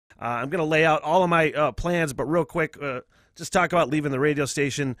I'm going to lay out all of my plans, but real quick, just talk about leaving the radio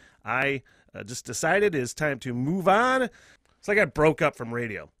station. I just decided it's time to move on. It's like I broke up from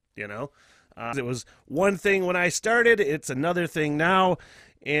radio, you know. It was one thing when I started. It's another thing now.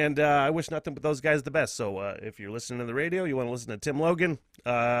 And I wish nothing but those guys the best. So if you're listening to the radio, you want to listen to Tim Logan.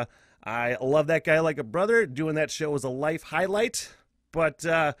 I love that guy like a brother. Doing that show was a life highlight. But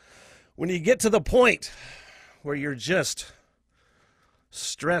when you get to the point where you're just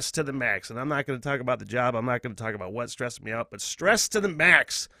stressed to the max, and I'm not going to talk about the job. I'm not going to talk about what stressed me out, but stressed to the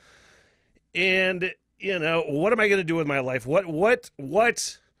max. And, you know, what am I going to do with my life? What,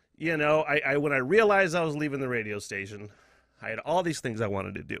 you know, when I realized I was leaving the radio station, I had all these things I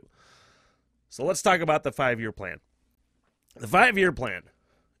wanted to do. So let's talk about the 5-year plan. The 5-year plan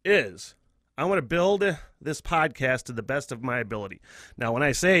is I want to build this podcast to the best of my ability. Now, when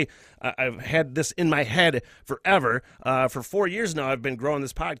I say I've had this in my head forever, for 4 years now, I've been growing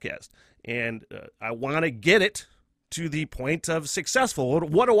this podcast. And I want to get it to the point of successful.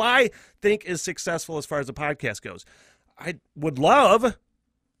 What do I think is successful as far as the podcast goes? I would love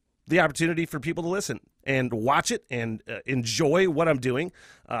the opportunity for people to listen and watch it and enjoy what I'm doing.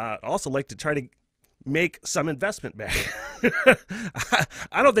 I also like to try to make some investment back.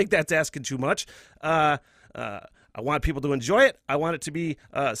 I don't think that's asking too much. I want people to enjoy it. I want it to be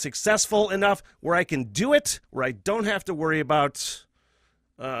successful enough where I can do it, where I don't have to worry about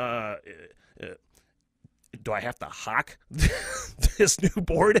do I have to hawk this new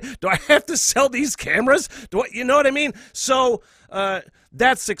board? Do I have to sell these cameras? You know what I mean? So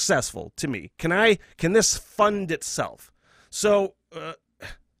that's successful to me. Can this fund itself? So we'll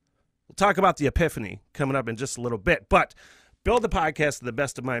talk about the epiphany coming up in just a little bit. But build the podcast to the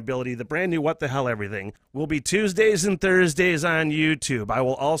best of my ability. The brand new What the Hell Everything will be Tuesdays and Thursdays on YouTube. I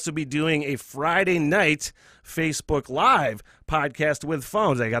will also be doing a Friday night Facebook Live podcast with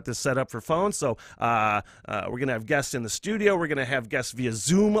phones. I got this set up for phones, so we're going to have guests in the studio. We're going to have guests via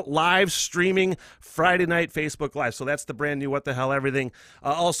Zoom live streaming Friday night Facebook Live. So that's the brand new What the Hell Everything.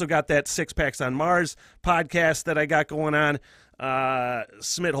 Also got that Six Packs on Mars podcast that I got going on.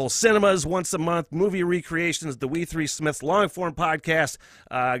 Smithhole Cinemas once a month, movie recreations, the We Three Smiths long-form podcast.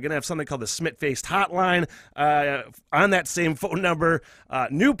 Gonna have something called the Smith-Faced Hotline on that same phone number.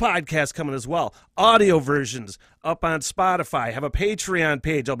 New podcast coming as well. Audio versions up on Spotify. Have a Patreon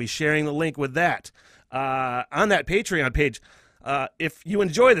page. I'll be sharing the link with that. On that Patreon page, if you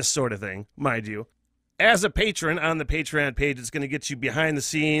enjoy this sort of thing, mind you, as a patron on the Patreon page, it's going to get you behind the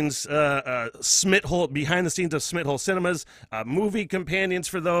scenes, behind the scenes of Smithhole Cinemas, movie companions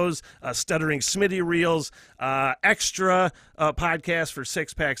for those, Stuttering Smitty reels, extra podcast for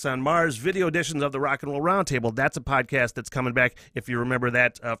Six Packs on Mars, video editions of the Rock and Roll Roundtable. That's a podcast that's coming back, if you remember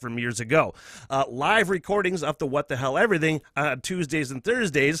that from years ago. Live recordings of the What the Hell Everything on Tuesdays and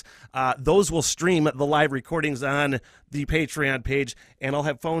Thursdays. Those will stream the live recordings on the Patreon page, and I'll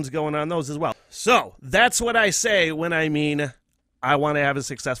have phones going on those as well. So that's what I say when I mean I want to have a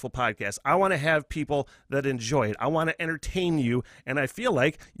successful podcast. I want to have people that enjoy it. I want to entertain you, and I feel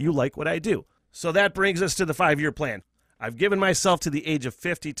like you like what I do. So that brings us to the 5-year plan. I've given myself to the age of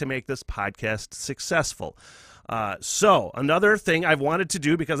 50 to make this podcast successful. So another thing I've wanted to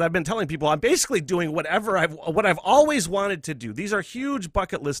do, because I've been telling people I'm basically doing what I've always wanted to do. These are huge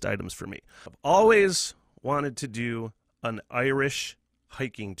bucket list items for me. I've always wanted to do an Irish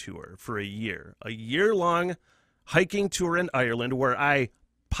hiking tour for a year-long hiking tour in Ireland where I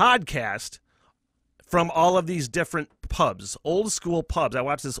podcast from all of these different pubs, old school pubs. I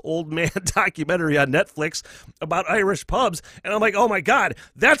watched this old man documentary on Netflix about Irish pubs, and I'm like, oh my God,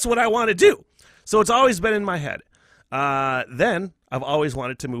 that's what I want to do. So it's always been in my head. Then I've always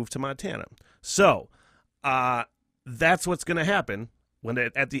wanted to move to Montana. So that's what's going to happen when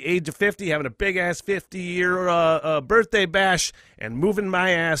at the age of 50, having a big-ass 50-year birthday bash and moving my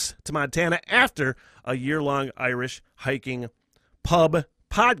ass to Montana after a year-long Irish hiking pub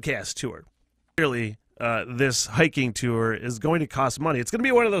podcast tour. Clearly, this hiking tour is going to cost money. It's going to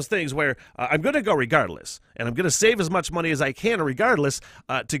be one of those things where I'm going to go regardless, and I'm going to save as much money as I can regardless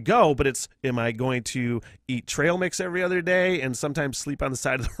to go, but am I going to eat trail mix every other day and sometimes sleep on the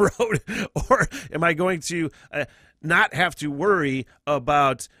side of the road, or am I going to not have to worry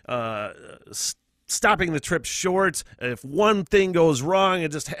about stopping the trip short? If one thing goes wrong,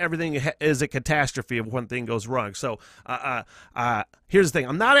 everything is a catastrophe if one thing goes wrong. So here's the thing.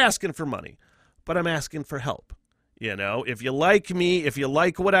 I'm not asking for money, but I'm asking for help. You know, if you like me, if you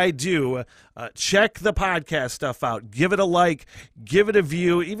like what I do, check the podcast stuff out. Give it a like, give it a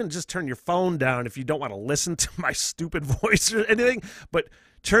view, even just turn your phone down if you don't want to listen to my stupid voice or anything, but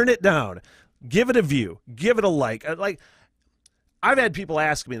turn it down. Give it a view. Give it a like. I've had people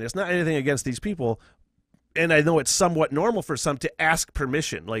ask me, and it's not anything against these people, and I know it's somewhat normal for some to ask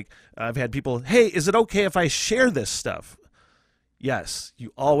permission. Like, I've had people, hey, is it okay if I share this stuff? Yes,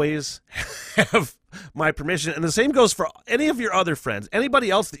 you always have my permission. And the same goes for any of your other friends, anybody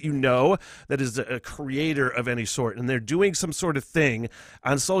else that you know that is a creator of any sort, and they're doing some sort of thing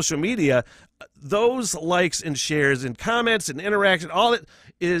on social media. Those likes and shares and comments and interaction, all it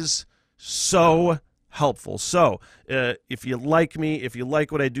is so helpful. So if you like me, if you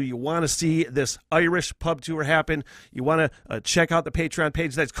like what I do, you want to see this Irish pub tour happen, you want to check out the Patreon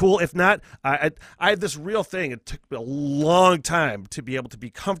page, that's cool. If not, I have this real thing. It took me a long time to be able to be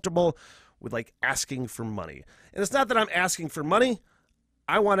comfortable with like asking for money. And it's not that I'm asking for money.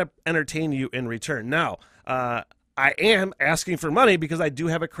 I want to entertain you in return. Now, I am asking for money because I do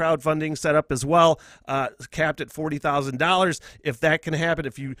have a crowdfunding set up as well, capped at $40,000. If that can happen,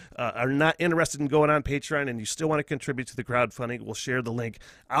 if you are not interested in going on Patreon and you still want to contribute to the crowdfunding, we'll share the link.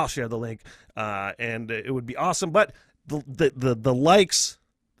 I'll share the link, and it would be awesome. But the likes,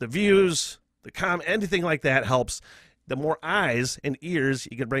 the views, the comment, anything like that helps. The more eyes and ears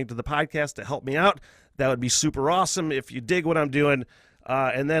you can bring to the podcast to help me out, that would be super awesome if you dig what I'm doing.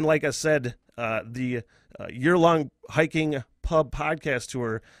 And then, like I said, the year-long hiking pub podcast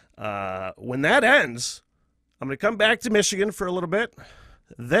tour, when that ends, I'm going to come back to Michigan for a little bit.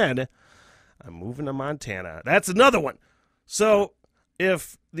 Then I'm moving to Montana. That's another one. So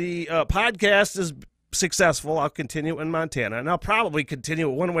if the podcast is successful, I'll continue in Montana. And I'll probably continue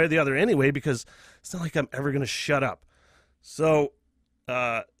it one way or the other anyway, because it's not like I'm ever going to shut up. So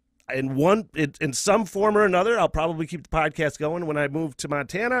in some form or another, I'll probably keep the podcast going when I move to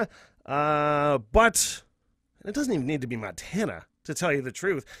Montana. But it doesn't even need to be Montana, to tell you the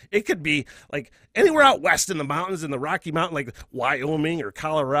truth. It could be like anywhere out west in the mountains, in the Rocky Mountain, like Wyoming or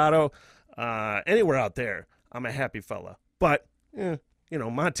Colorado, anywhere out there. I'm a happy fella. But,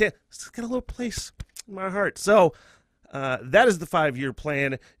 Montana, it's got a little place in my heart. So that is the 5-year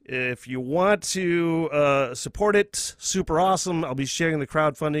plan. If you want to support it, super awesome. I'll be sharing the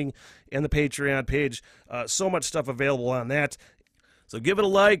crowdfunding and the Patreon page. So much stuff available on that. So give it a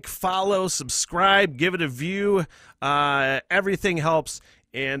like, follow, subscribe, give it a view. Everything helps.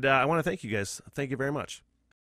 And I want to thank you guys. Thank you very much.